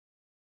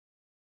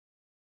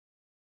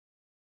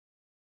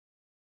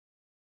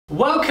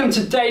Welcome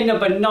to day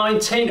number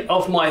 19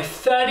 of my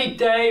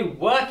 30-day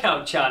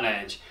workout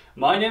challenge.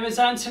 My name is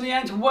Anthony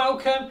and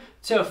welcome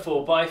to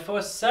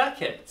 4x4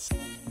 circuits.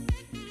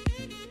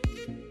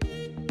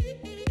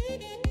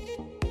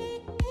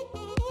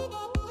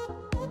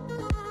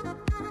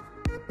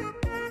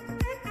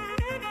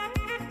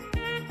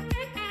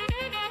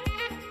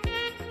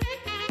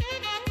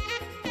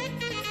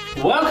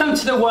 Welcome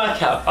to the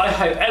workout. I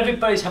hope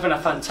everybody's having a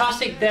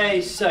fantastic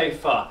day so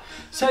far.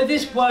 So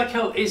this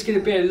workout is going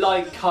to be a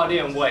light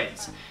cardio and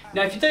weights.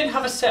 Now if you don't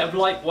have a set of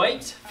light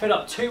weights, fill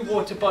up 2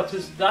 water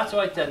bottles that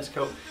are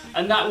identical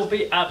and that will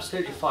be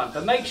absolutely fine.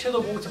 But make sure the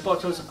water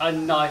bottles are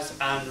nice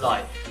and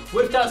light.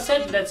 With that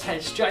said, let's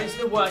head straight into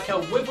the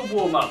workout with a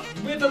warm up,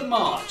 with a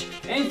march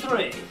in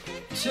 3,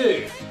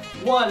 2,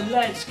 1,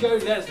 let's go.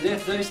 Let's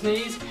lift those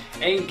knees,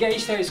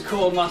 engage those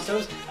core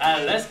muscles,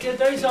 and let's get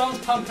those arms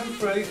pumping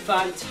through.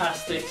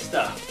 Fantastic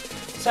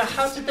stuff. So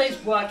how today's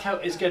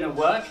workout is going to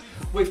work,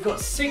 we've got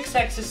 6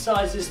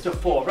 exercises to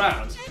 4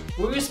 rounds.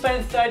 We're going to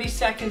spend 30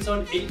 seconds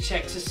on each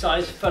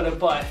exercise followed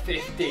by a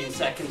 15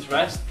 seconds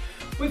rest.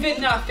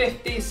 Within that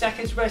 15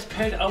 seconds rest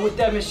period, I will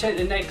demonstrate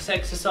the next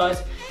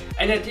exercise,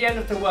 and at the end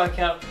of the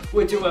workout,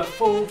 we'll do a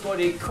full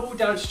body cool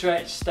down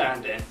stretch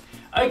standing.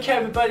 Okay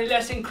everybody,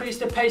 let's increase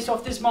the pace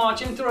of this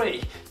march in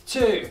 3,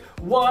 2,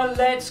 1,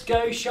 let's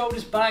go.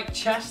 Shoulders back,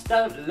 chest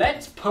out,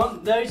 let's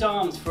pump those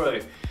arms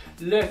through.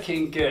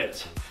 Looking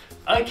good.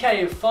 Okay,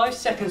 in 5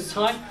 seconds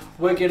time,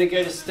 we're gonna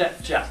go to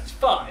step jacks.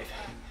 5,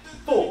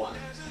 4,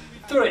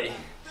 3,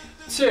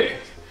 2,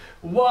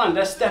 1,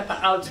 let's step it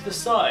out to the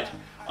side.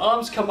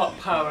 Arms come up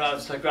parallel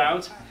to the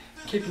ground,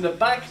 keeping the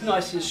back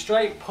nice and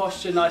straight,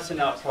 posture nice and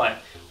upright.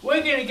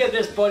 We're gonna get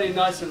this body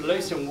nice and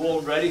loose and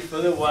warm, ready for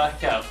the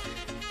workout.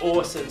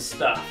 Awesome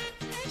stuff.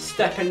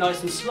 Stepping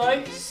nice and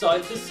slow,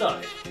 side to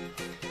side.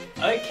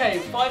 Okay,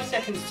 in 5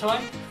 seconds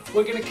time,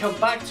 we're going to come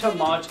back to a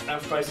march and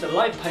throw some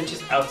light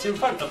punches out in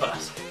front of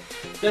us.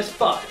 There's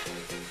 5,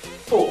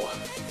 4,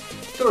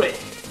 3,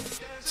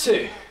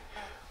 2,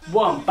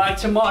 1. Back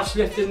to march,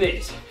 lift the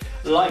knees.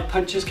 Light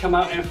punches come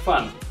out in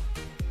front.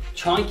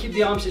 Try and keep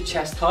the arms and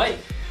chest height.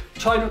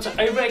 Try not to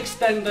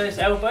overextend those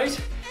elbows.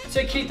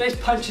 So keep those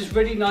punches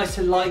really nice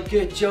and light.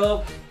 Good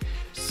job.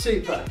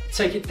 Super.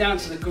 Take it down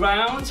to the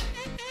ground.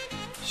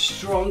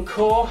 Strong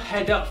core,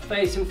 head up,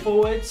 facing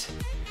forwards.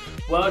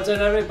 Well done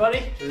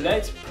everybody.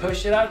 Let's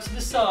push it out to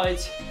the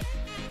sides.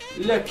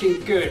 Looking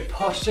good.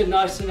 Posture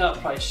nice and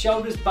upright.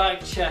 Shoulders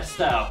back, chest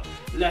out.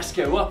 Let's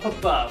go up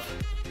above.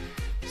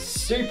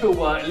 Super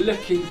work.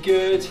 Looking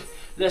good.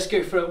 Let's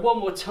go through it one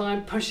more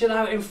time. Push it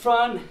out in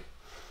front.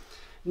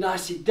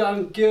 Nicely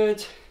done.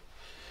 Good.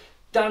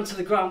 Down to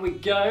the ground we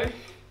go.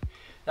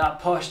 That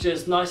posture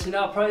is nice and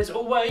upright as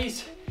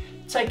always.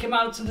 Take them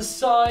out to the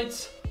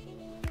sides,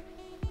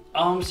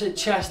 arms at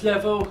chest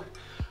level,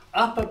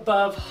 up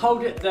above,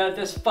 hold it there.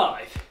 There's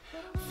 5,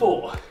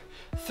 4,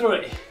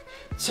 3,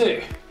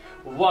 2,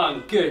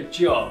 1, good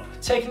job.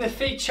 Taking the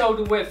feet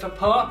shoulder width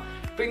apart,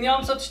 bring the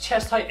arms up to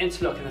chest height,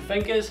 interlocking the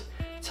fingers,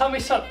 tummy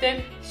sucked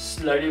in,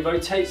 slowly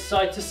rotate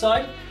side to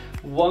side,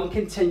 one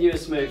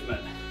continuous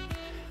movement.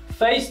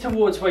 Face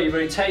towards where you're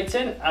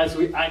rotating as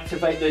we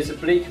activate those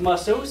oblique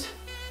muscles.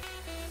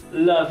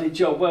 Lovely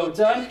job, well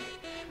done.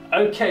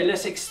 Okay,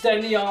 let's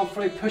extend the arm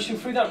through, pushing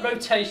through that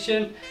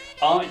rotation,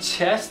 arm at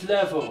chest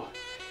level.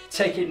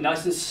 Take it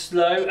nice and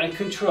slow and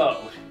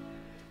controlled.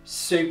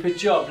 Super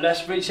job.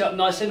 Let's reach up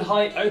nice and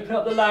high, open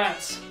up the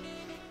lats.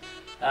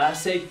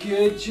 That's it,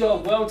 good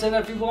job. Well done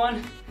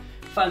everyone.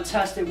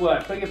 Fantastic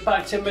work. Bring it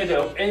back to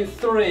middle in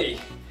 3,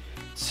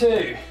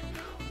 2,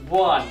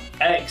 1.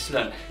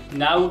 Excellent.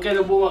 Now we're going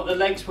to warm up the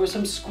legs with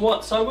some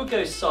squats. I will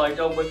go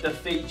side on with the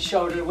feet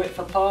shoulder width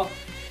apart.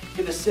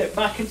 Gonna sit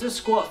back into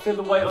squat, feel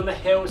the weight on the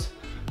heels,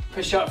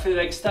 push up through the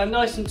legs, stand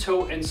nice and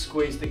tall and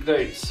squeeze the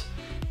glutes.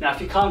 Now if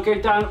you can't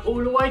go down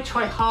all the way,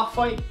 try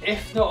halfway,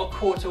 if not a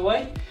quarter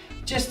way.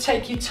 Just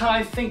take your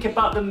time, think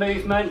about the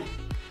movement,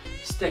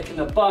 sticking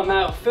the bum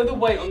out, feel the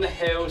weight on the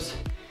heels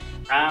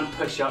and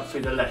push up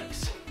through the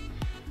legs.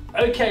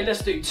 Okay,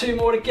 let's do 2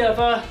 more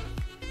together.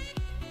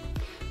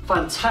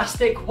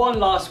 Fantastic, one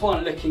last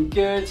one, looking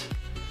good.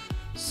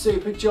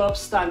 Super job,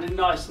 standing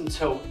nice and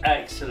tall,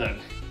 excellent.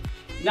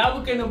 Now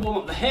we're going to warm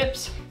up the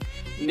hips,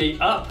 knee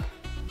up,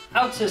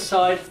 out to the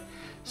side,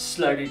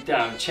 slowly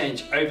down,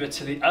 change over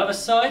to the other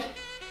side.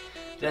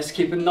 Let's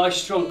keep a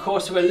nice strong core,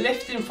 so we're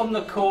lifting from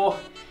the core,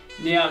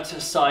 knee out to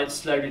the side,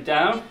 slowly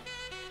down.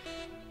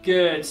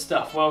 Good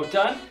stuff, well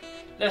done.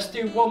 Let's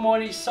do one more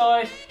on each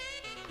side.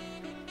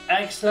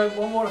 Excellent,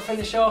 one more to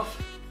finish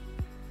off.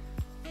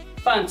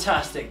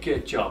 Fantastic,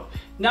 good job.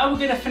 Now we're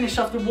going to finish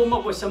off the warm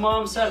up with some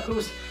arm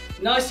circles,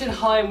 nice and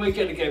high, and we're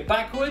going to go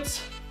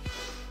backwards.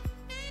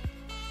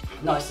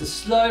 Nice and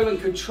slow and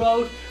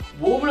controlled,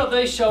 warming up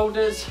those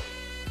shoulders.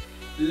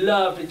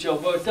 Lovely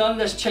job, well done.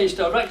 Let's change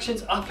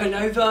directions, up and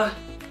over.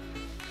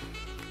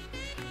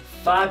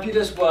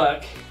 Fabulous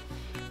work,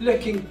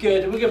 looking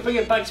good. And we're going to bring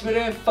it back to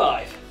middle in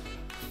 5,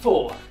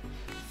 4,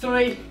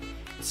 3,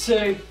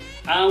 2,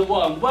 and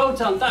 1. Well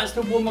done, that's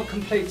the warm-up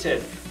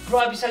completed.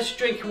 grab yourself a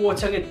drink of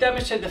water. I'm going to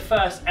demonstrate the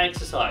first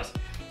exercise.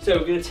 So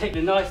we're going to take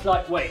the nice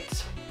light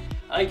weights.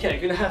 Okay,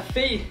 we're going to have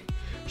feet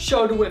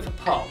shoulder width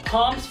apart,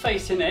 palms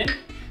facing in,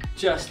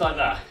 just like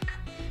that.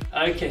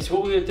 Okay, so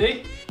what we're going to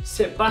do,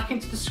 sit back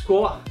into the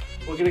squat.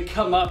 We're going to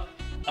come up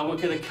and we're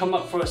going to come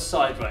up for a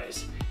side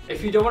raise.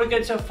 If you don't want to go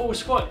into a full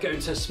squat, go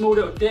into a small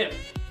little dip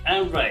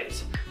and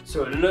raise.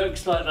 So it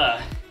looks like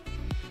that.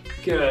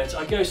 Good.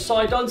 I go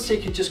side on so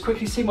you can just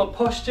quickly see my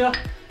posture.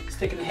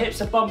 Sticking the hips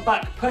and bum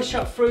back, push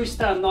up through,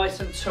 stand nice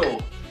and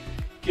tall.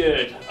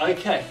 Good.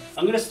 Okay,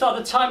 I'm going to start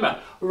the timer.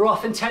 We're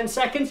off in 10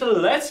 seconds.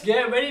 Let's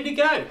get ready to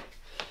go.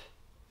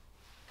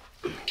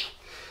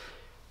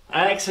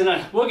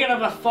 Excellent. We're going to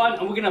have fun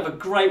and we're going to have a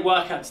great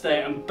workout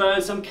today and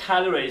burn some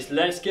calories.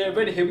 Let's get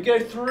ready. Here we go.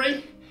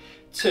 3,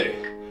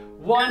 2,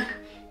 1.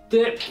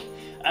 Dip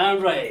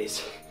and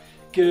raise.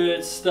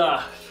 Good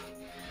stuff.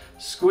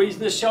 Squeeze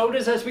the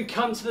shoulders as we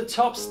come to the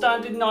top,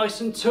 standing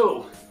nice and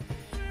tall.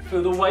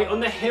 Feel the weight on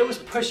the heels,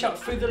 push up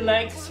through the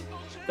legs.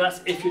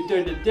 That's if you're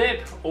doing a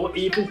dip or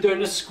even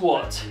doing a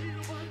squat.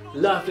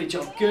 Lovely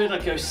job, good. I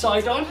go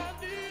side on,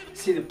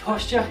 see the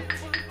posture,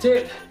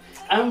 dip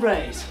and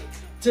raise,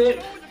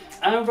 dip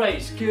and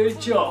raise, good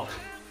job.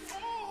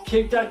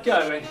 Keep that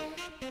going.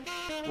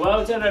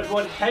 Well done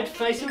everyone, head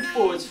facing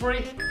forwards,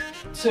 3,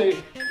 2,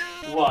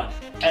 1,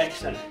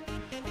 excellent.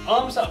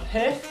 Arms up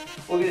here,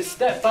 we're going to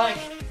step back.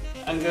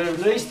 I'm going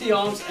to release the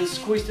arms and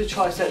squeeze the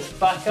triceps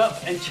back up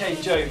and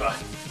change over.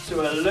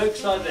 So it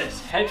looks like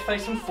this, head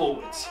facing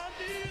forwards.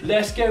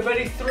 Let's go,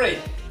 ready, 3,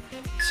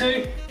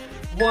 2,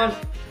 1,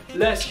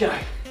 let's go.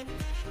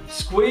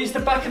 Squeeze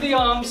the back of the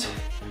arms,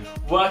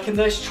 working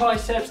those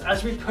triceps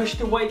as we push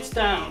the weights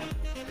down.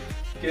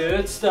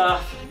 Good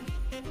stuff.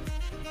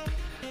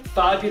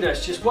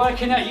 Fabulous, just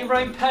working at your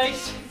own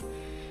pace.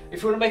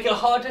 If you want to make it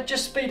harder,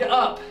 just speed it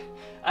up.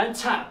 And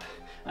tap,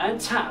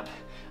 and tap,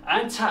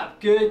 and tap,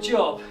 good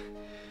job.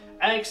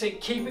 Excellent,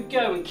 keep it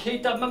going,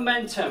 keep that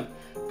momentum.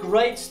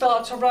 Great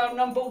start to round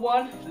number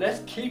 1.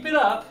 Let's keep it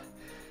up.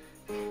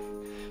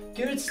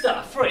 Good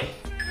stuff. 3,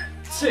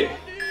 2,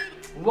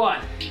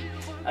 1.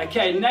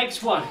 Okay,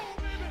 next one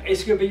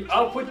is going to be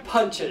upward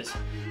punches,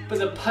 but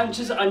the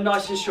punches are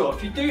nice and short.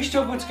 If you do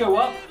struggle to go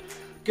up,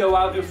 go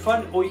out in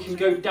front, or you can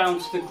go down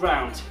to the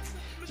ground.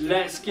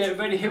 Let's get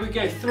ready. Here we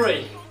go.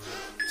 3,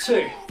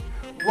 2,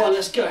 1.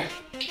 Let's go.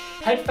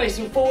 Head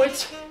facing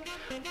forwards.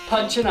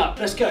 Punching up,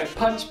 let's go.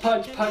 Punch,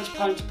 punch, punch,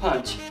 punch,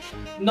 punch.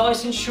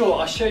 Nice and short.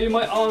 I'll show you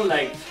my arm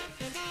length.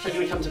 So I'm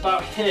going to come to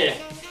about here.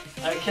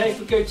 Okay, if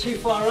we go too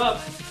far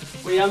up,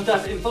 we end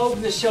up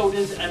involving the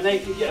shoulders and they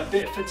can get a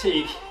bit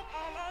fatigued.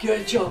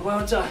 Good job,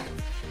 well done.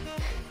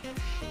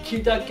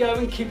 Keep that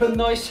going, keep a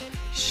nice,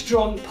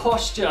 strong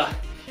posture.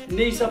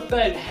 Knees are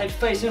bent, head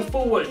facing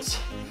forwards.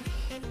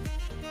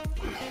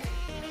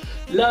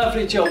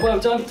 Lovely job,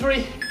 well done.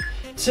 3,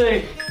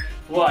 2,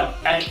 1,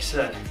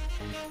 excellent.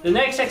 The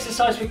next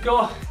exercise we've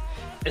got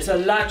is a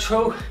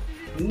lateral,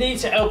 knee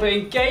to elbow,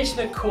 engage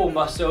the core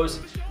muscles,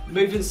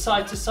 moving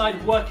side to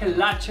side, working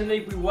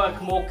laterally, we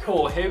work more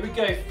core. Here we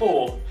go,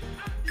 4,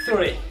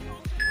 3,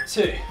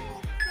 2,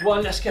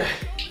 1, let's go.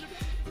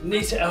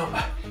 Knee to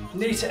elbow,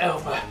 knee to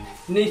elbow,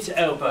 knee to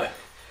elbow.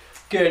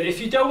 Good,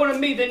 if you don't want to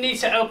meet the knee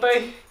to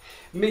elbow,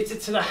 meet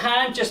it to the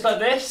hand, just like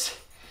this.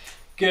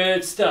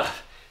 Good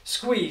stuff.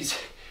 Squeeze,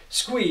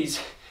 squeeze,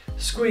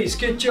 squeeze,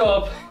 good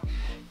job.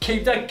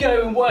 Keep that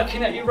going,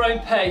 working at your own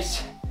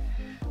pace.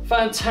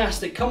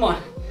 Fantastic, come on.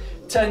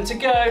 10 to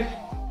go.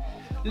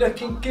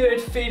 Looking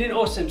good, feeling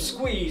awesome.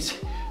 Squeeze,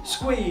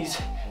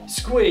 squeeze,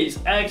 squeeze.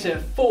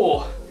 Exit,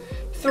 4,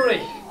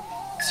 3,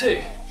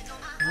 2,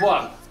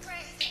 1.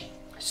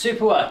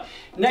 Super work.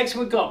 Next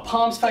we've got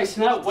palms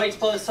facing out, weights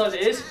by the side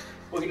it is.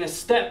 We're gonna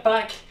step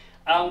back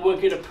and we're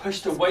gonna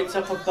push the weights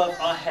up above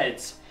our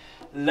heads.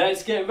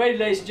 Let's get ready,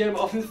 ladies and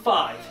gentlemen, off in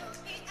 5,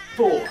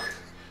 4,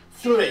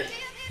 3,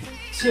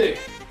 2,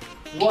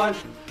 1,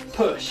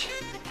 push,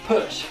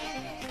 push,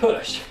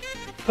 push,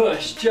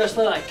 push, just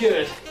like that,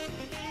 good.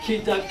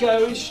 Keep that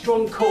going,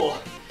 strong core,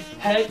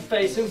 head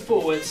facing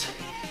forwards,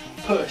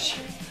 push,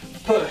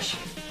 push,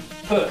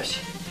 push.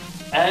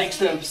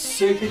 Excellent,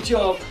 super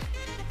job.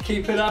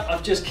 Keep it up.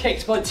 I've just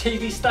kicked my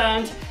TV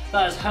stand.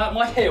 That has hurt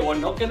my heel, I'm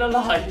not gonna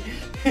lie.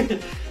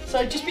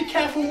 So just be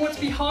careful what's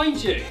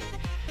behind you.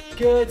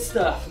 Good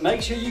stuff.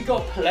 Make sure you've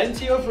got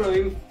plenty of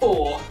room.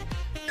 4,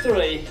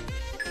 3,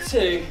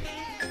 2,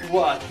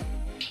 1.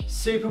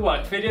 Super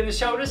work. Feeling the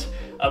shoulders?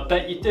 I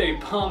bet you do.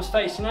 Palms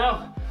facing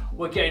out.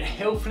 We're getting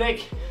heel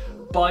flick,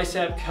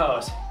 bicep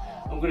curls.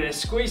 I'm going to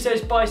squeeze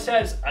those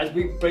biceps as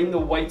we bring the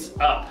weights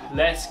up.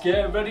 Let's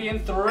get ready in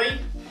 3,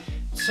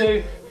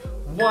 2,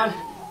 1.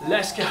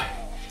 Let's go.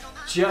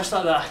 Just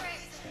like that.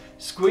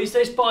 Squeeze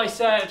those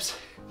biceps.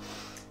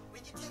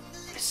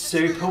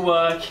 Super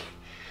work.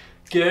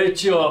 Good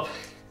job.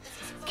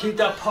 Keep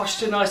that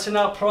posture nice and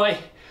upright.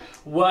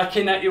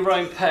 Working at your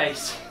own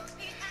pace.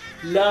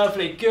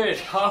 Lovely, good.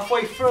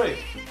 Halfway through.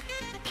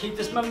 Keep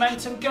this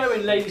momentum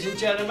going, ladies and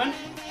gentlemen.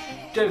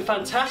 Doing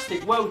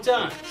fantastic, well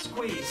done.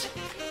 Squeeze,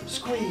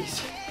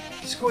 squeeze,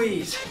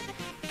 squeeze.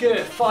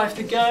 Good, 5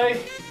 to go.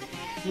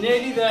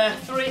 Nearly there.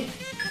 3,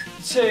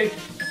 2,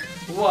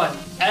 1.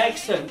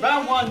 Excellent.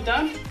 Round 1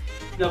 done.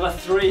 Another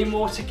 3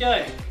 more to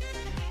go.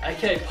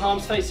 Okay,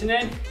 palms facing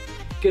in.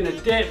 Gonna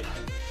dip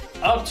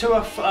up to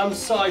a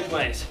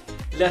sideways.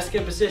 Let's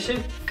get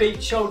position.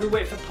 Feet shoulder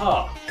width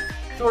apart.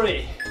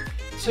 3,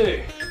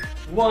 2,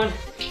 1.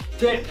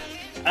 Dip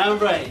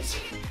and raise.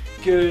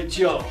 Good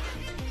job.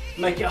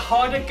 Make it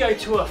harder. Go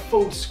to a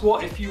full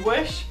squat if you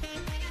wish.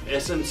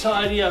 It's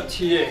entirely up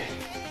to you.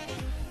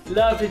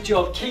 Lovely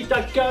job. Keep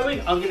that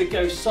going. I'm going to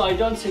go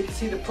side on so you can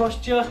see the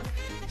posture.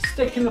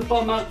 Sticking the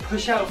bum out,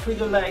 push out through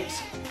the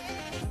legs.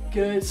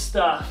 Good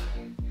stuff.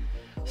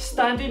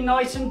 Standing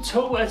nice and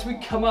tall as we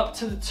come up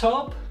to the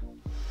top.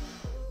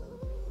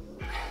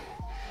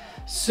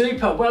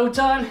 Super, well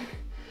done.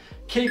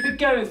 Keep it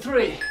going.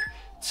 3,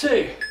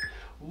 2,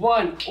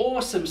 1.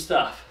 Awesome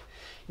stuff.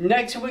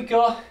 Next we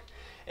got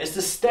is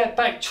the step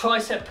back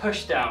tricep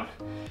push down.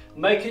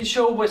 Making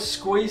sure we're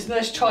squeezing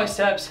those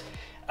triceps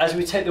as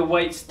we take the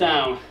weights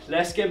down.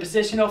 Let's get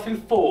position off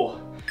in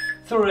 4,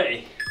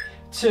 3,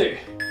 2,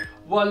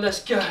 1.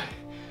 Let's go.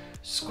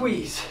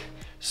 Squeeze,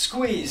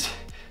 squeeze,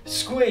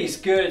 squeeze.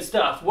 Good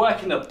stuff.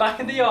 Working the back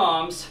of the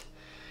arms.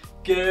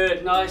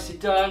 Good, nicely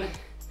done.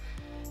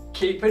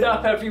 Keep it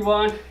up,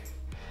 everyone.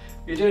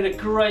 You're doing a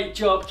great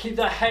job. Keep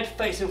that head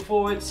facing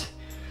forwards.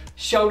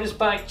 Shoulders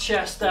back,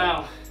 chest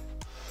down.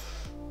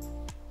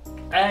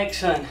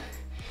 Excellent.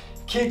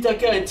 Keep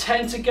that going.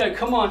 10 to go.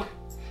 Come on.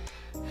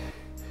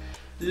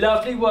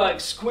 Lovely work.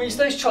 Squeeze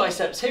those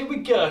triceps. Here we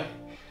go.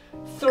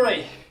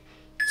 3,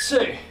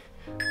 2,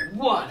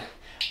 1.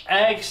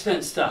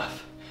 Excellent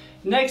stuff.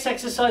 Next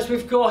exercise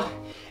we've got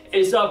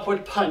is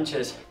upward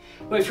punches.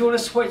 But if you want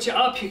to switch it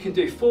up, you can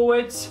do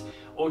forwards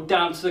or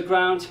down to the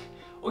ground,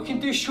 or you can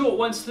do short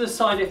ones to the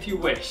side if you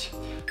wish.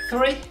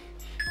 3,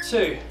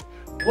 2,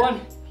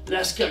 1.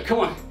 Let's go. Come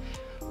on.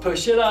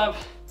 Push it up.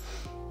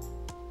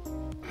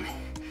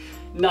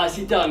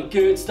 Nicely done.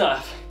 Good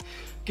stuff.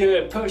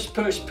 Good. Push,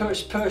 push,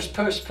 push, push,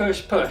 push,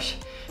 push, push.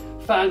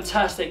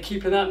 Fantastic.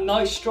 Keeping that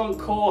nice strong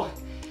core.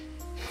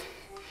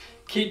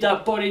 Keep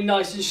that body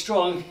nice and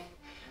strong.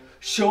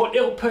 Short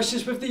little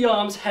pushes with the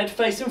arms, head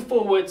facing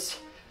forwards.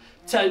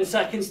 10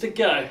 seconds to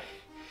go.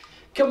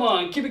 Come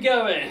on, keep it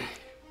going.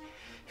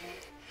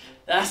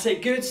 That's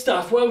it. Good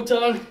stuff. Well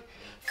done.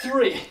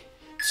 3,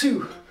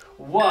 2,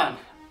 1.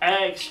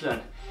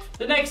 Excellent.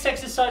 The next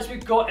exercise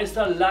we've got is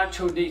the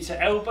lateral knee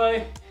to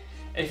elbow.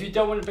 If you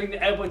don't want to bring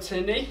the elbow to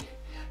the knee,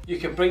 you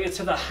can bring it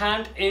to the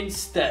hand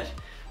instead.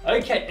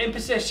 Okay, in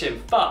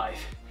position. 5,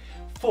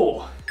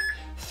 4,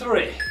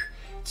 3,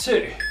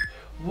 2,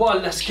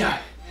 1. Let's go.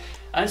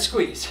 And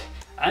squeeze,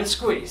 and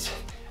squeeze,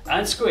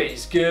 and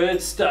squeeze.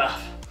 Good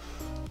stuff.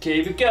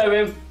 Keep it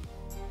going.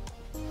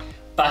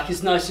 Back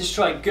is nice and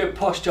straight. Good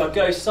posture. I'll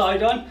go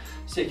side on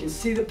so you can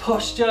see the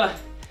posture.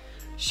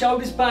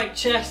 Shoulders back,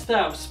 chest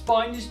out.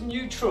 Spine is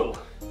neutral.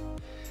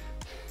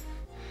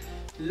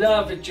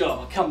 Lovely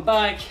job. Come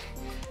back.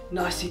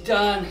 Nicely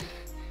done.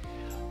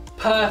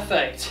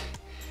 Perfect.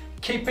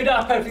 Keep it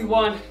up,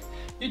 everyone.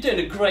 You're doing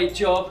a great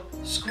job.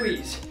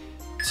 Squeeze.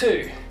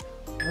 2,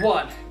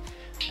 1.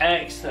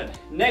 Excellent.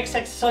 Next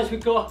exercise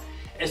we've got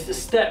is the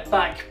step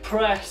back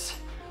press.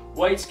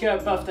 Weights go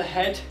above the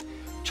head.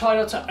 Try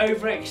not to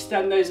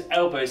overextend those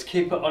elbows.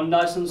 Keep it on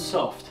nice and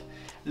soft.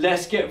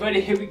 Let's get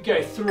ready. Here we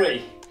go.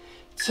 3,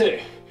 2,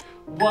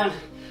 1.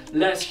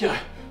 Let's go.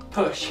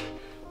 Push,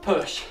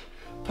 push,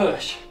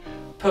 push,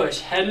 push.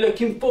 Head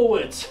looking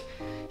forwards.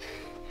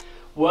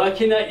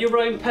 Working at your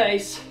own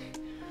pace.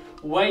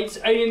 Weights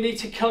only need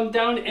to come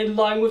down in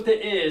line with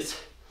the ears.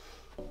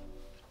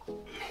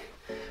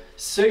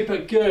 Super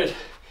good.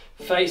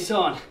 Face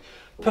on.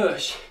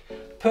 Push,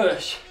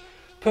 push,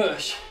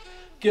 push.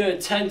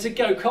 Good. 10 to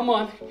go. Come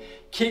on.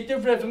 Keep the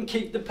rhythm,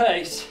 keep the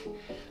pace.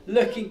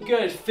 Looking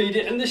good. Feed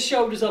it in the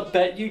shoulders. I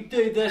bet you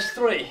do. There's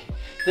 3.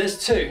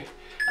 There's 2.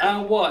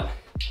 And 1.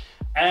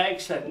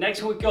 Excellent.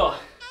 Next we've got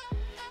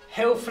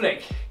heel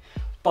flick.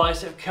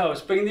 Bicep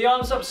curls. Bring the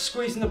arms up,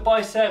 squeezing the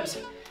biceps.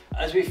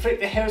 As we flick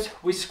the heels,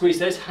 we squeeze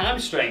those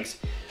hamstrings.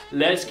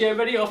 Let's get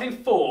ready. Off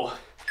in 4,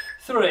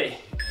 3,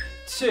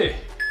 2,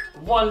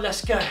 1.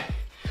 Let's go.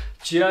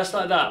 Just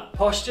like that.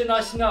 Posture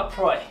nice and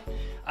upright.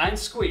 And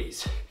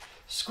squeeze,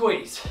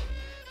 squeeze,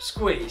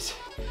 squeeze.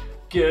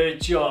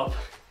 Good job.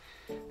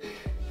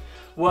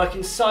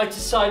 Working side to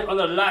side on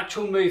the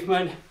lateral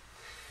movement.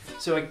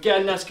 So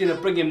again, that's going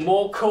to bring in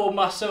more core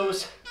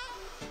muscles.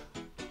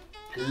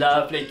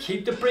 Lovely.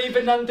 Keep the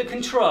breathing under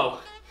control.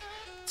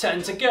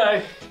 10 to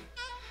go.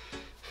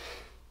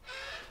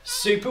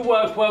 Super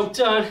work. Well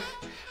done.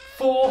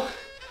 4,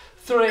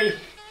 3,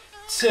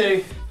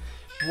 2,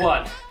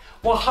 1.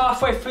 We're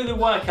halfway through the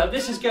workout.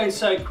 This is going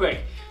so quick.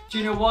 Do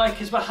you know why?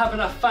 Because we're having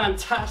a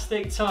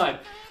fantastic time.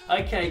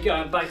 Okay,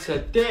 going back to a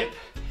dip,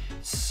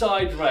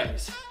 side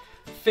raise.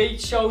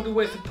 Feet shoulder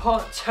width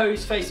apart,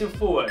 toes facing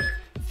forward.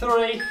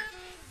 3,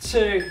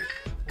 2,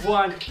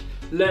 1.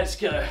 Let's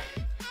go.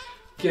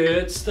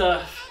 Good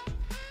stuff.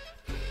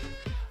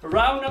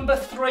 Round number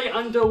 3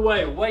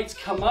 underway. Weights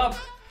come up,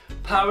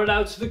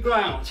 parallel to the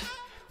ground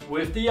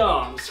with the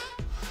arms.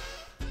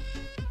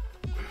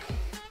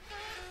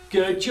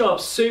 Good job,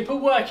 super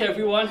work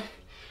everyone.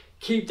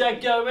 Keep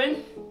that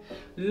going,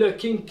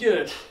 looking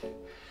good.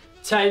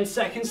 10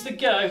 seconds to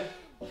go.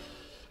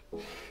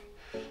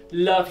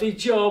 Lovely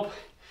job.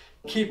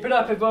 Keep it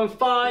up everyone.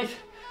 5,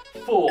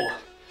 4,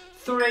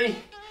 3,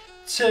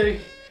 2,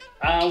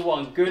 and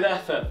 1. Good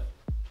effort.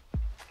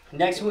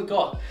 Next one we've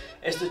got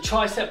is the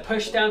tricep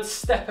push down,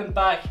 stepping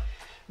back,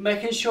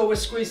 making sure we're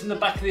squeezing the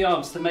back of the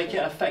arms to make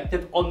it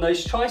effective on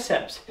those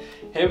triceps.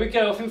 Here we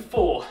go, off in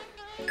 4,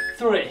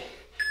 3,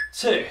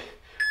 2,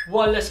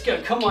 1, let's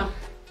go, come on.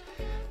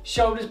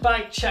 Shoulders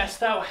back,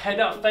 chest out, head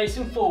up,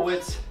 facing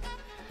forwards.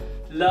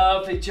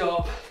 Lovely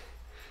job.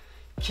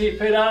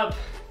 Keep it up,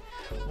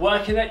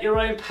 working at your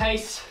own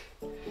pace.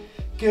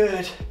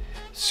 Good,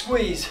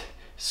 squeeze,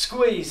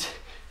 squeeze,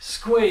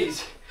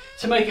 squeeze.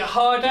 To make it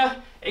harder,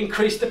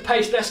 increase the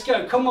pace, let's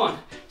go, come on.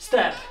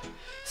 Step,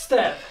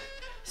 step,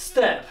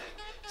 step,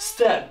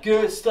 step,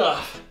 good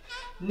stuff.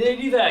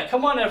 Nearly there,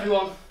 come on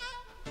everyone.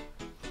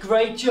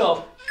 Great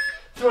job.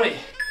 3,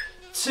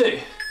 2,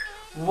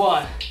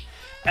 1,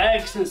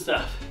 excellent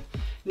stuff.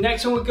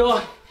 Next one we've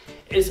got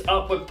is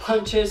upward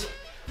punches.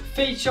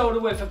 Feet shoulder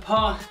width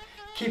apart,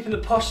 keeping the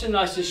posture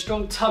nice and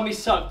strong, tummy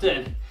sucked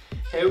in.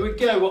 Here we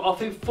go, we're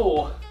off in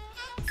 4,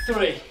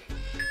 3,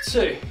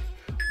 2,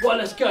 1,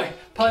 let's go.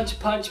 Punch,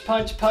 punch,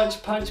 punch,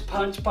 punch, punch,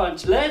 punch,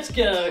 punch. Let's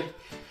go.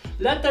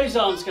 Let those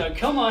arms go,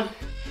 come on.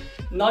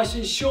 Nice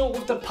and short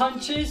with the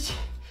punches.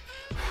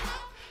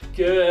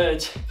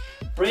 Good.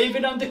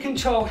 Breathing under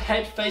control,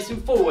 head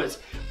facing forwards.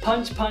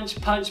 Punch, punch,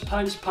 punch,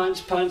 punch,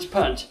 punch, punch,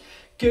 punch.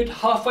 Good,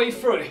 halfway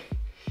through.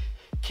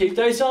 Keep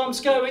those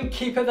arms going,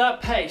 keep at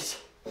that pace.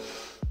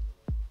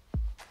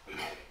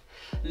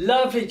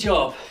 Lovely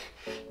job.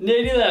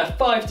 Nearly there,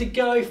 5 to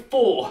go,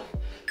 4,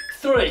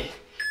 3,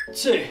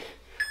 2,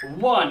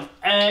 1,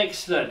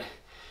 excellent.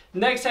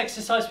 Next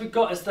exercise we've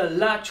got is the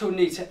lateral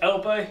knee to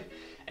elbow.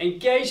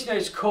 Engage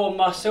those core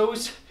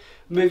muscles,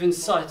 moving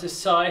side to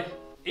side.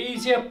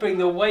 Easier, bring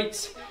the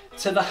weights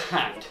to the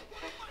hand.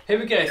 Here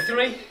we go,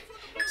 3,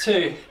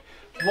 2,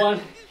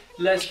 1,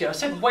 let's go. I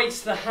said weights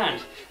to the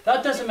hand.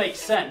 That doesn't make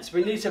sense.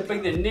 We need to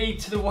bring the knee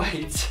to the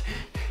weights.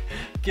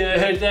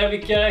 Good, there we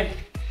go.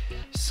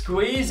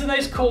 Squeezing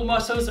those core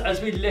muscles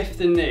as we lift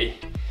the knee.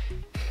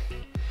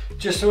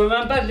 Just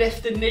remember,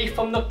 lift the knee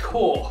from the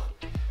core.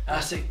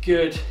 That's it,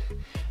 good.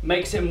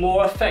 Makes it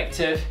more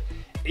effective.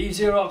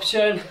 Easier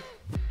option.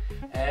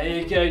 There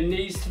you go,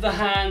 knees to the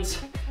hands.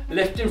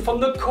 Lifting from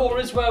the core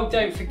as well,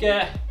 don't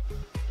forget.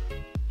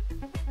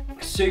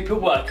 Super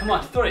work, come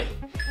on, 3,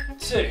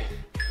 2,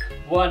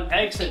 1,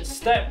 excellent.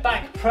 Step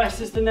back,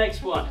 press is the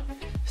next one.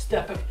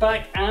 Step it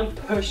back and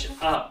push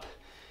up.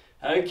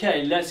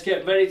 Okay, let's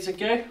get ready to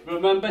go.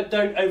 Remember,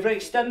 don't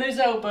overextend those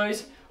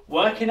elbows.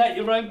 Working at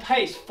your own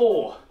pace.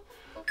 4,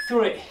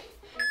 3,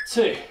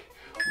 2,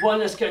 1,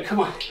 let's go,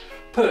 come on.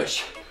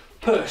 Push,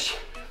 push,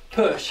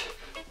 push,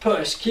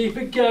 push, keep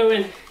it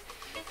going.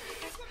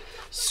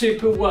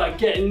 Super work,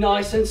 getting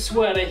nice and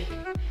sweaty.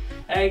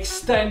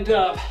 Extend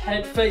up,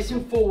 head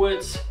facing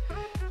forwards.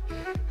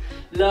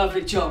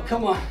 Lovely job,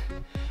 come on.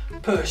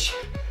 Push,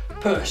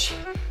 push,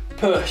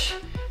 push.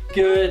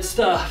 Good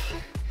stuff.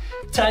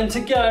 10 to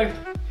go.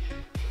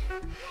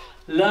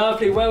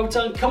 Lovely, well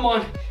done, come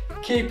on.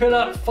 Keep it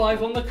up,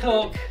 5 on the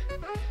clock.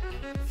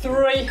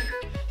 3,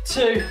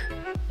 2,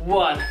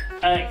 1,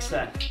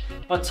 excellent.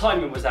 My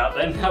timing was out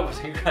then, that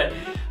wasn't great.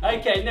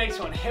 Okay, next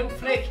one, heel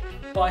flick,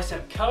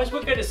 bicep curls.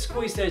 We're going to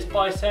squeeze those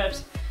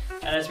biceps,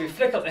 and as we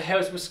flick up the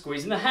heels, we're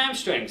squeezing the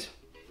hamstrings.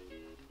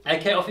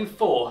 Okay, off in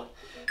 4,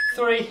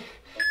 3,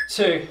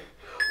 2,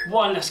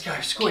 1, let's go.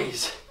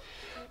 Squeeze,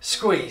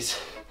 squeeze,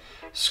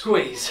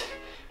 squeeze.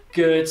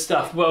 Good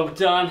stuff, well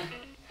done.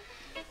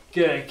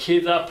 Good,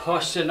 keep that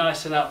posture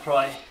nice and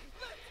upright.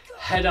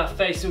 Head up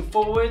facing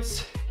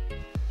forwards.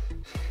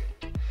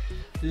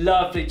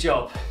 Lovely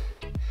job.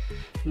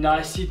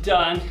 Nicely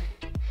done.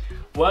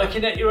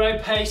 Working at your own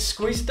pace,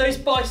 squeeze those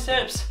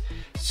biceps,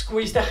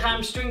 squeeze the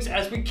hamstrings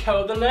as we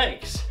curl the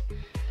legs.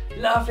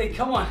 Lovely,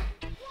 come on.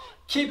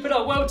 Keep it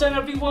up, well done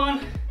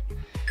everyone.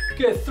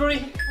 Good,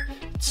 3,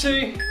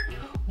 2,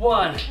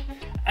 1.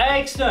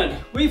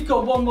 Excellent, we've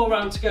got one more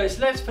round to go,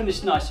 so let's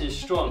finish nice and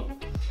strong.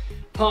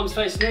 Palms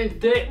facing in,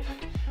 dip,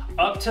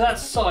 up to that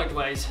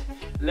sideways.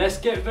 Let's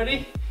get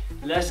ready,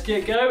 let's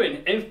get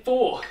going. In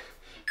 4,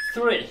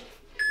 3,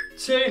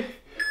 2,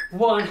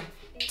 1,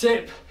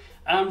 dip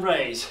and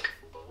raise.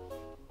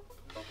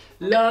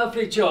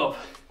 Lovely job.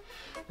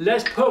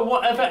 Let's put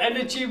whatever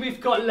energy we've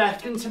got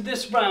left into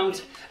this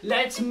round.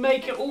 Let's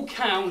make it all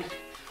count.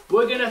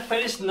 We're gonna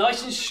finish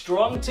nice and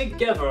strong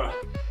together.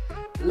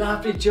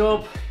 Lovely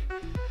job.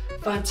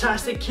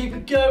 Fantastic, keep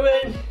it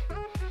going.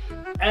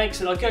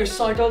 Excellent, I'll go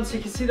side on so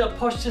you can see that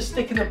posture,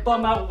 sticking the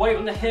bum out, weight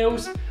on the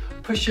heels.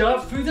 Push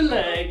up through the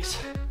legs.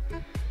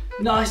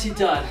 Nicely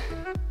done.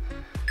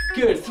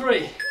 Good,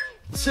 3,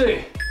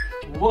 2,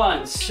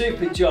 1,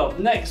 super job.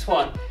 Next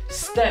one,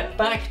 step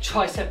back,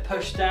 tricep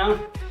push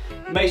down.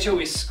 Make sure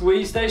we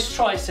squeeze those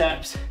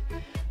triceps.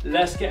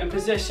 Let's get in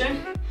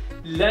position.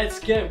 Let's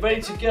get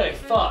ready to go.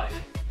 5,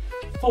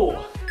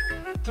 4,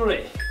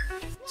 3,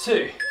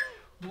 2,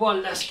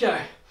 1, let's go.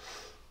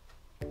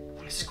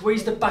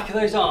 Squeeze the back of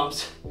those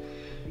arms.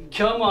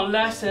 Come on,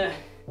 that's it.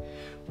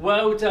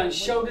 Well done,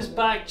 shoulders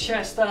back,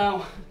 chest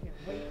down.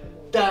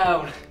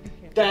 Down,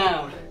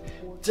 down,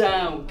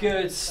 down,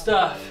 good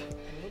stuff.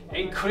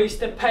 Increase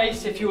the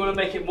pace if you want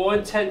to make it more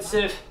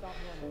intensive,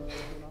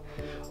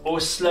 or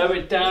slow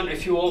it down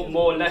if you want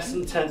more less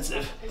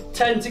intensive.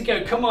 10 to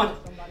go, come on.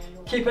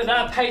 Keep at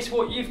that pace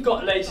what you've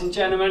got, ladies and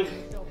gentlemen.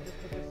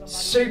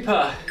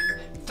 Super.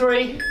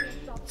 3,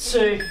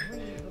 2,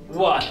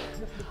 1.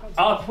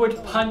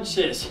 Upward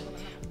punches.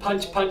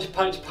 Punch, punch,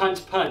 punch,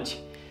 punch, punch.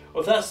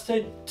 Or if that's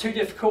too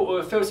difficult or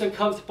it feels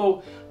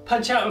uncomfortable,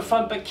 punch out in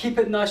front but keep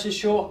it nice and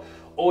short,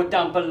 or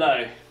down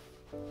below.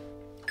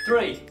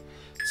 3,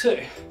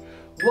 2,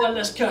 1,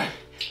 let's go.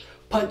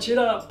 Punch it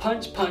up,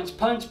 punch, punch,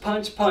 punch,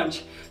 punch,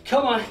 punch.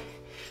 Come on,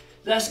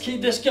 let's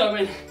keep this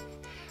going.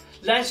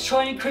 Let's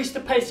try and increase the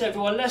pace,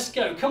 everyone. Let's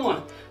go, come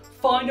on.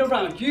 Find a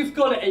round, you've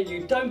got it in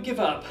you, don't give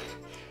up.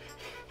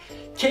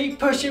 Keep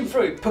pushing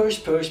through,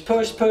 push, push,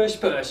 push, push,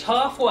 push.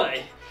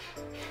 Halfway.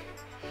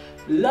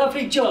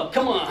 Lovely job,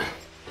 come on.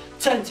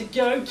 10 to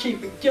go,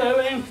 keep it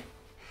going.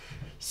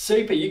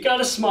 Super, you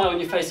got a smile on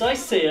your face, I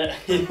see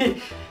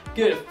it.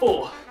 Good,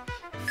 4,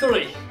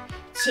 3,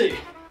 2,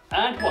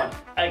 and 1.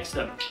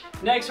 Excellent.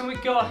 Next one we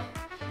got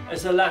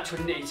is the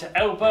lateral knee to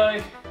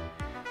elbow,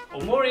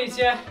 or more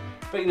easier,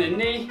 bring the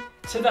knee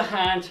to the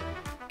hand,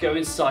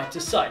 going side to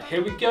side.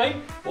 Here we go.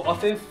 We're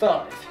off in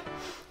 5,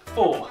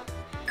 4,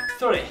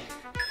 3,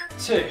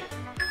 2,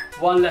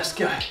 1. Let's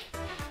go.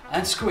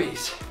 And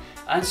squeeze,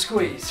 and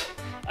squeeze,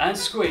 and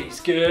squeeze.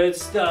 Good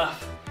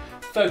stuff.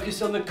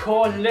 Focus on the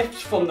core, lift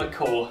from the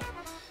core.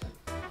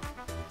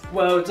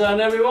 Well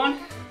done, everyone.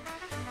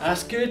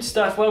 That's good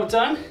stuff, well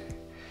done.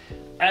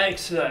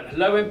 Excellent,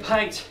 low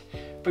impact.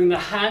 Bring the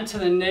hand to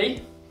the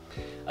knee.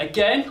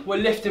 Again, we're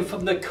lifting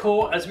from the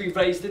core as we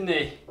raise the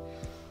knee.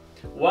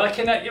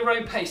 Working at your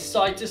own pace,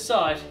 side to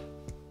side.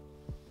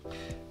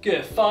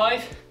 Good,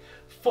 5,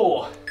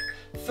 4,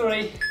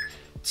 3,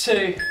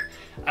 2,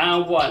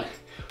 and 1.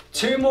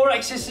 Two more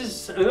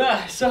exercises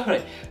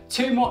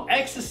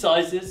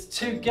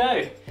to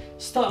go.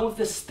 Start with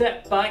the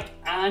step back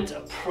and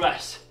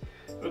press.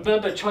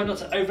 Remember, try not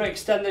to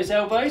overextend those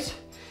elbows.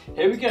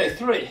 Here we go,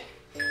 3,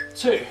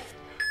 2,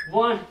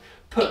 1,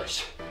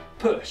 push,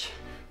 push,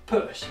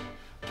 push,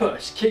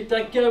 push. Keep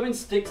that going,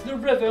 stick to the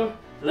rhythm.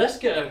 Let's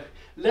go,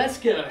 let's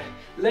go,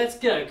 let's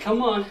go.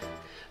 Come on,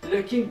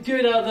 looking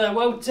good out there,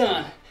 well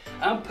done.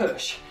 And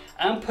push,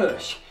 and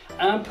push,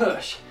 and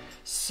push.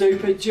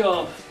 Super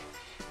job.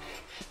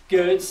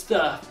 Good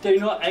stuff. Do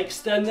not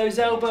extend those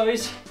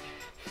elbows.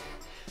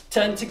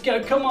 10 to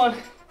go, come on.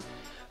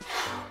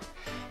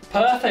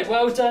 Perfect,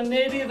 well done,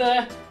 nearly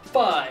there.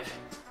 5,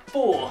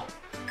 4,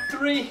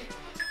 3,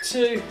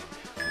 2,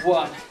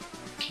 1.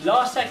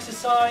 Last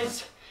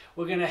exercise,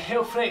 we're gonna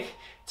heel flick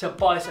to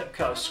bicep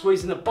curl,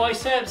 squeezing the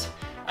biceps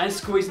and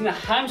squeezing the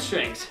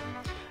hamstrings.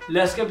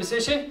 Let's go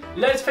position.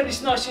 Let's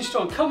finish nice and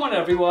strong. Come on,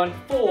 everyone.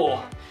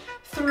 4,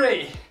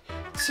 3,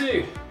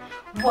 2,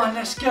 1.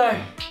 Let's go.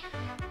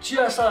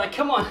 Just like that.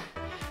 Come on.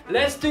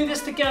 Let's do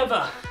this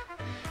together.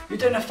 You're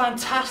doing a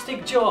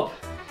fantastic job.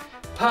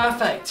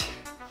 Perfect.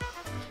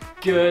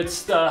 Good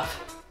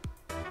stuff.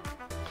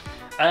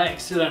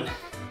 Excellent.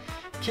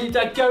 Keep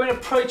that going,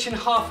 approaching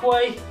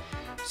halfway.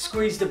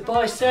 Squeeze the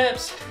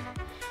biceps.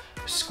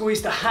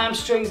 Squeeze the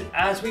hamstrings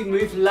as we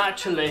move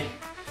laterally.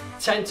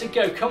 10 to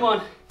go, come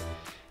on.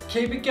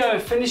 Keep it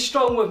going, finish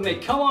strong with me,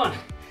 come on.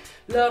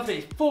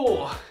 Lovely,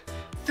 4,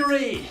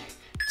 3,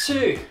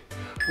 2,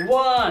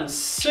 1.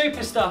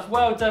 Super stuff,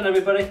 well done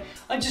everybody.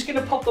 I'm just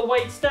gonna pop the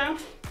weights down.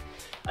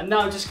 And now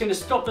I'm just gonna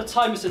stop the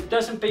timer so it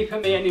doesn't beep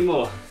at me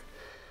anymore.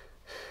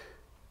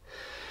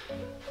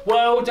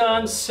 Well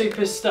done,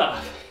 super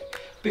stuff.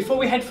 Before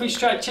we head through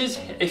stretches,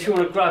 if you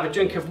want to grab a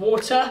drink of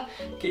water,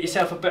 get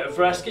yourself a bit of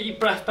rest, get your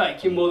breath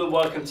back, you're more than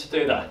welcome to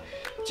do that.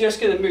 Just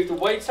going to move the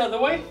weights out of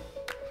the way.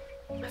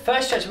 The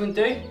first stretch we're going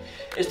to do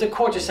is the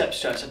quadricep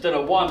stretch. I don't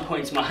know why I'm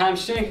pointing to my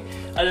hamstring,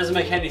 that doesn't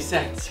make any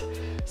sense.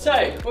 So,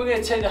 we're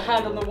going to take the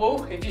hand on the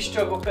wall. If you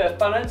struggle with a bit of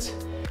balance,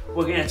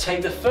 we're going to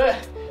take the foot,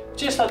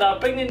 just like that,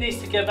 bring the knees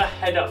together,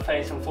 head up,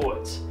 facing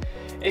forwards.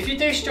 If you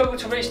do struggle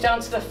to reach down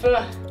to the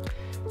foot,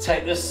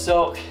 take the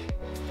sock.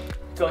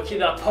 Got to keep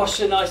that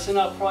posture nice and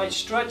upright,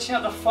 stretching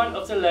out the front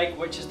of the leg,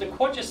 which is the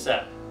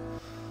quadricep.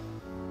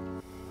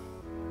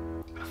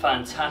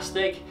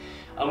 Fantastic.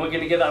 And we're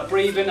going to get that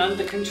breathing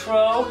under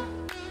control.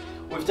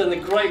 We've done a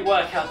great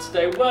workout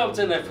today. Well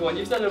done everyone,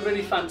 you've done a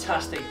really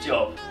fantastic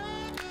job.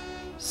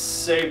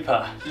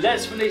 Super.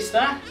 Let's release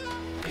that.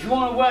 If you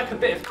want to work a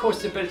bit of core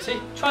stability,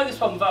 try this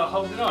one without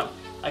holding on.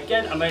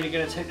 Again, I'm only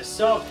going to take the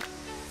sock,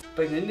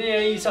 bring the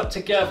knees up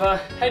together,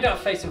 head up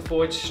facing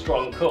forward,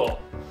 strong core.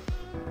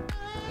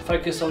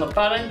 Focus on the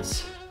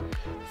balance,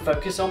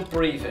 focus on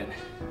breathing.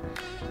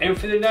 In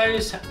through the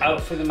nose,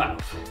 out through the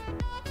mouth.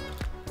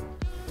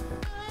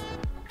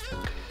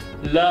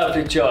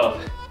 Lovely job.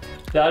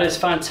 That is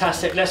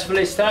fantastic. Let's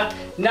release that.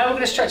 Now we're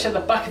going to stretch out the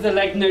back of the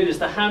leg known as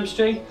the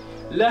hamstring.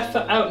 Left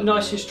foot out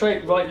nice and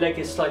straight, right leg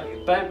is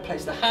slightly bent.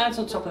 Place the hands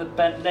on top of the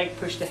bent leg,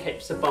 push the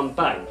hips and bum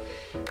back.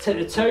 Take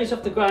the toes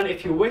off the ground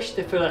if you wish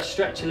to feel that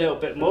stretch a little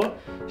bit more.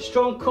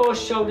 Strong core,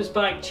 shoulders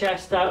back,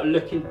 chest out,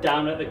 looking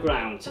down at the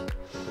ground.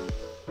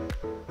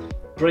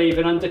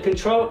 Breathing under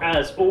control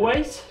as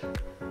always.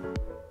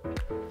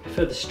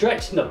 Feel the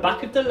stretch in the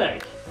back of the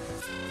leg.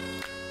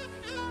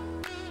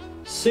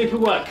 Super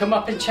work, come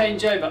up and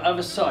change over,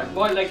 other side.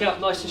 Right leg up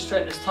nice and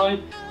straight this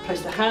time.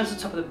 Place the hands on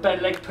top of the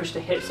bent leg, push the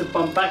hips and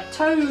bum back,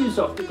 toes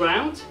off the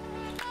ground.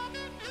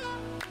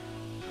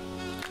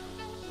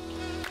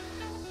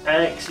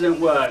 Excellent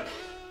work.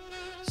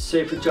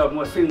 Super job, and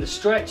we're feeling the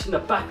stretch in the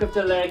back of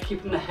the leg,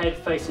 keeping the head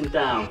facing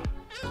down.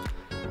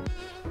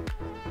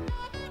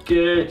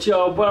 Good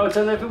job, well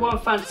done everyone,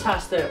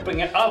 fantastic. Bring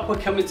it up, we're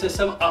coming to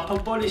some upper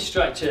body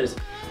stretches.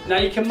 Now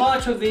you can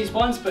march with these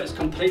ones, but it's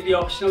completely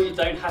optional, you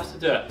don't have to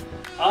do it.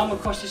 Arm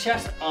across the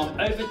chest, arm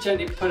over,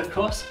 gently put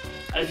across.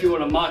 And if you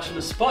want to march on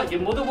the spot,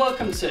 you're more than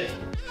welcome to.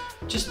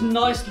 Just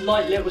nice,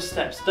 light little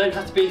steps, don't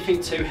have to be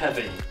anything too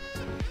heavy.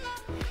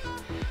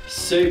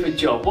 Super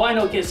job, why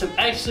not get some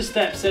extra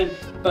steps in,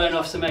 burn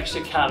off some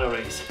extra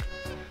calories.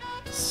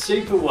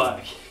 Super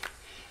work.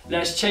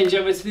 Let's change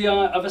over to the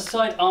other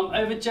side, arm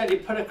over, gently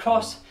put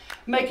across,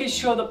 making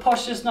sure the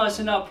posture is nice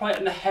and upright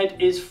and the head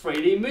is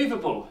freely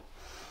movable.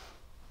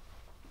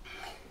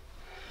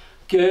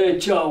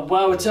 Good job,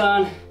 well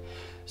done.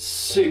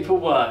 Super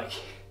work.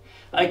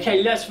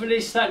 Okay, let's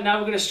release that. Now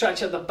we're going to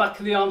stretch out the back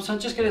of the arm. So I'm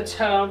just going to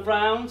turn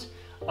round,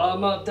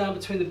 arm up, down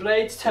between the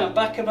blades, turn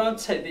back around,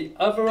 take the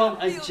other arm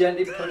and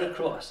gently put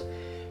across.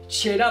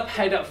 Chin up,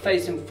 head up,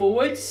 facing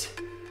forwards.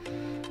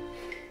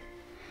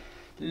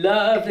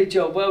 Lovely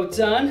job, well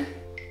done.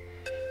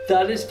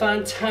 That is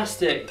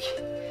fantastic.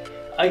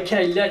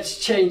 Okay, let's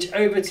change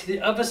over to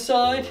the other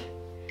side.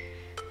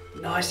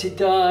 Nicely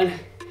done.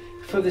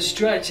 For the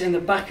stretch in the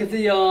back of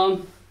the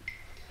arm.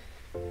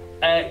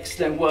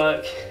 Excellent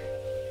work.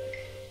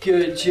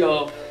 Good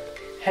job.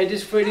 Head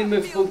is freely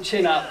movable,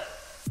 chin up.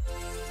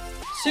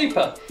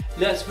 Super.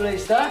 Let's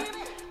release that.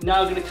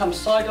 Now we're going to come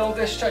side on, we're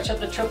going to stretch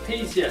out the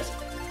trapezius.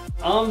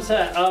 Arms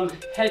at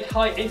head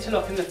height,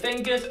 interlocking the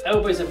fingers,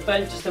 elbows are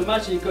bent. Just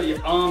imagine you've got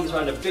your arms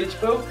around a beach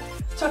ball.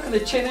 Tucking the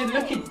chin in,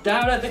 looking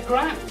down at the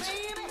ground.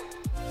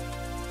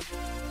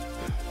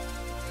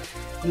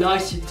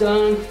 Nicely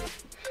done.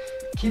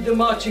 Keep the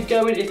marching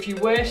going if you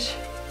wish.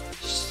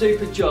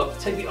 Super job.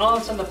 Take the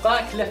arms on the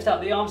back, lift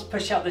out the arms,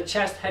 push out the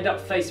chest, head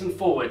up facing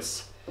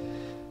forwards.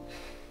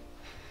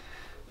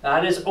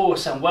 That is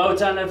awesome. Well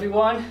done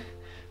everyone.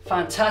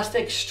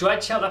 Fantastic.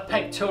 Stretch out the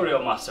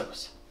pectoral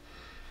muscles.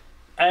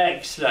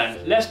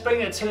 Excellent. Let's bring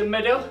it to the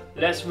middle.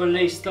 Let's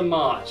release the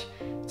march.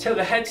 Tilt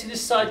the head to the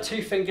side,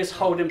 2 fingers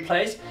hold in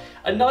place.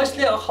 A nice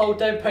little hold,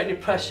 don't put any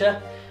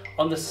pressure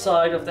on the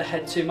side of the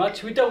head too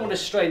much. We don't want to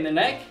strain the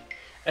neck.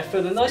 And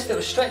feel the nice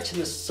little stretch in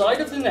the side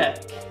of the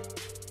neck.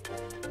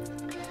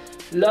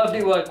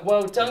 Lovely work,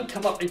 well done.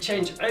 Come up and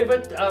change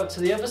over out to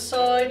the other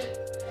side.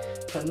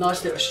 Put a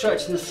nice little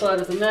stretch in the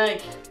side of the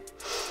neck.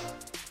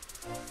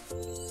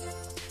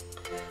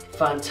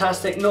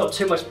 Fantastic, not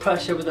too much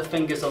pressure with the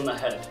fingers on the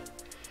head.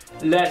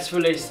 Let's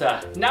release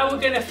that. Now we're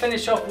going to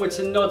finish off with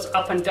some nods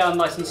up and down,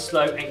 nice and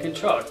slow and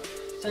controlled.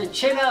 So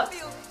chin up,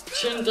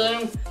 chin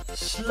down,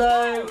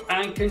 slow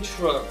and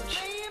controlled.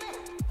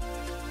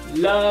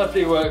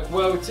 Lovely work,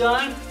 well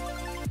done.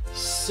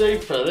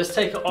 Super, let's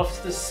take it off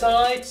to the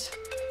sides.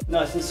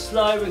 Nice and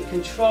slow and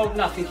controlled,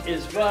 nothing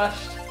is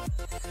rushed.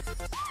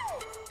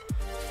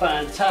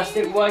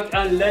 Fantastic work,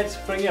 and let's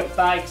bring it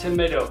back to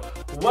middle.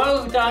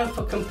 Well done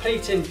for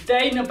completing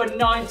day number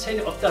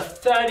 19 of the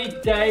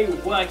 30-day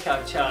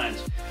workout challenge.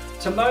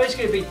 Tomorrow is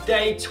going to be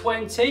day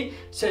 20,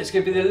 so it's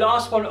going to be the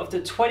last one of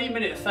the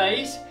 20-minute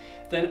phase.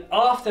 Then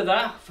after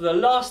that, for the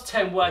last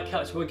 10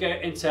 workouts, we'll go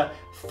into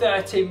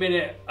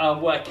 30-minute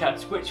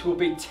workouts, which will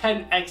be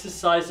 10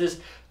 exercises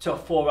to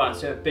 4 rounds,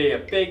 so it'll be a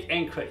big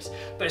increase.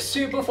 But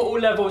super for all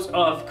levels,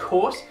 of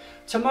course.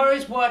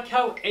 Tomorrow's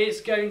workout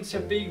is going to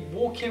be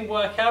walking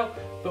workout,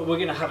 but we're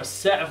going to have a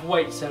set of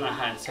weights in our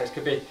hands, so it's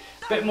going to be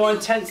a bit more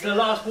intense than the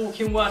last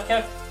walking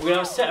workout. We're going to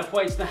have a set of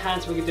weights in the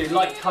hands, we're going to do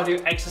light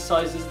cardio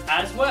exercises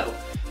as well.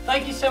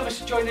 Thank you so much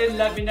for joining in.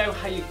 Let me know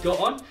how you got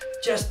on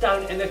just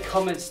down in the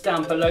comments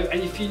down below.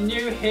 And if you're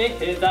new here,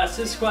 hit that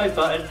subscribe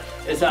button.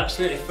 It's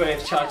absolutely free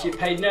of charge. You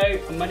pay no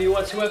money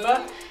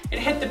whatsoever. And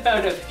hit the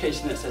bell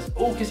notification that says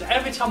all, because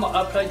every time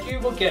I upload, you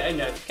will get a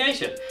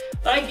notification.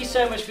 Thank you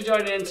so much for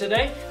joining in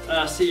today. And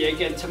I'll see you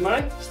again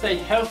tomorrow. Stay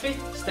healthy,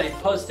 stay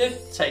positive,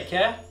 take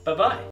care. Bye-bye.